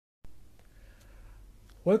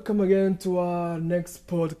Welcome again to our next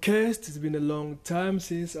podcast. It's been a long time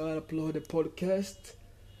since I uploaded a podcast.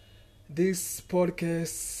 This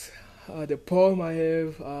podcast, the poem I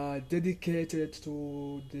have dedicated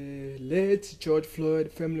to the late George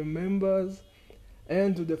Floyd family members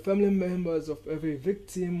and to the family members of every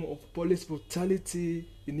victim of police brutality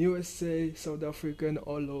in USA, South Africa, and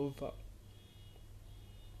all over.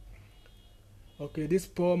 Okay, this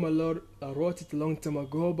poem I wrote it a long time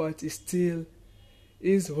ago, but it still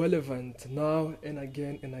is relevant now and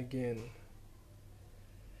again and again.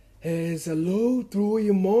 As I look through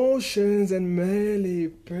emotions and merely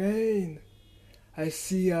pain, I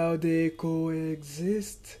see how they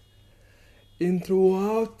coexist. In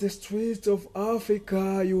throughout the streets of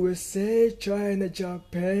Africa, USA, China,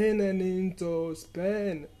 Japan, and into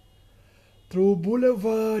Spain, through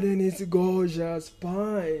Boulevard and its gorgeous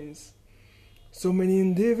pines. So many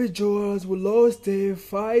individuals who lost their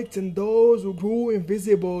fight and those who grew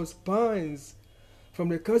invisible spines. From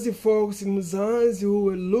the cozy folks in Mzanzi who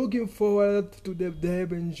were looking forward to the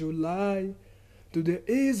Deb in July, to the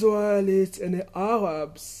Israelis and the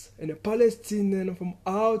Arabs and the Palestinians from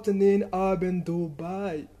out and in urban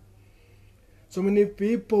Dubai. So many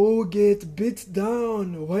people who get beat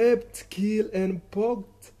down, raped, killed and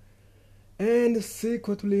poked, and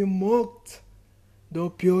secretly mocked. Though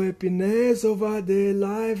pure happiness over their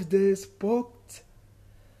lives they spoke,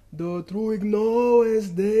 though through ignorance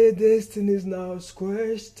their destiny is now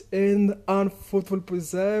squashed and unfruitful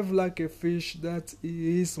preserved like a fish that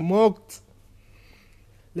is mocked.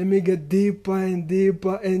 Let me get deeper and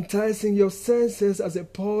deeper, enticing your senses as a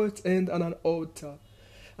poet and on an altar.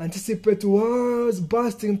 Anticipate words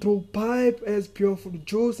bursting through pipe as pure fruit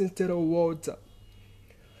juice instead of water.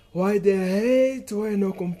 Why the hate, why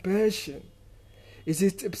no compassion? Is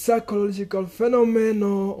it a psychological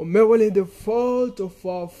phenomenon or merely the fault of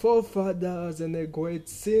our forefathers and a great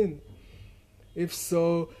sin? If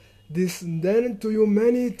so, this then to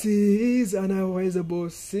humanity is an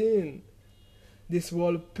erasable sin. This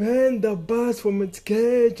world pain that bursts from its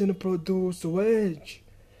cage and produces rage.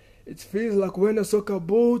 It feels like when a soccer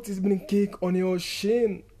boot is being kicked on your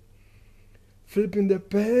shin. Flipping the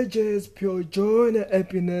pages, pure joy and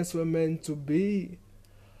happiness were meant to be.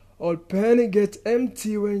 All pain gets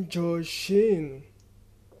empty when joy shines.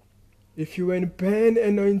 If you are in pain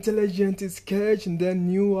and your intelligence is caged,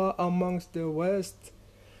 then you are amongst the rest.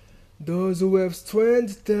 Those who have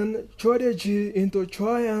strength turn tragedy into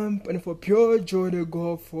triumph, and for pure joy they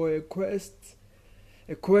go for a quest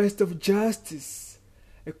of justice,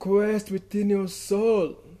 a quest within your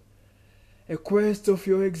soul, a quest of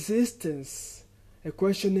your existence, a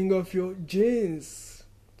questioning of your genes,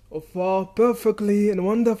 of how perfectly and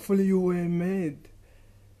wonderfully you were made.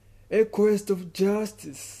 A quest of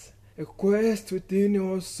justice, a quest within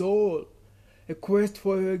your soul, a quest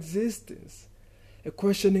for your existence, a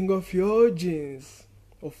questioning of your genes,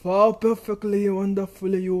 of how perfectly and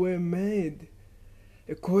wonderfully you were made.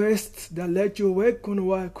 A quest that let you reckon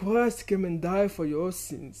why Christ came and died for your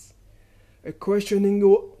sins. A questioning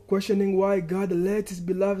why God let His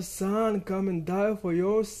beloved Son come and die for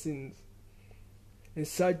your sins. And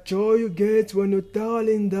such joy you get when you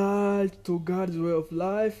thoroughly indulge to God's way of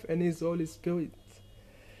life and His Holy Spirit.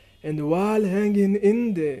 And while hanging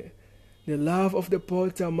in there, the love of the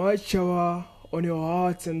potter might shower on your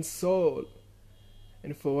heart and soul,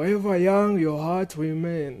 and forever young your heart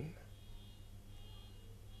remain.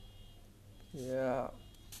 Yeah.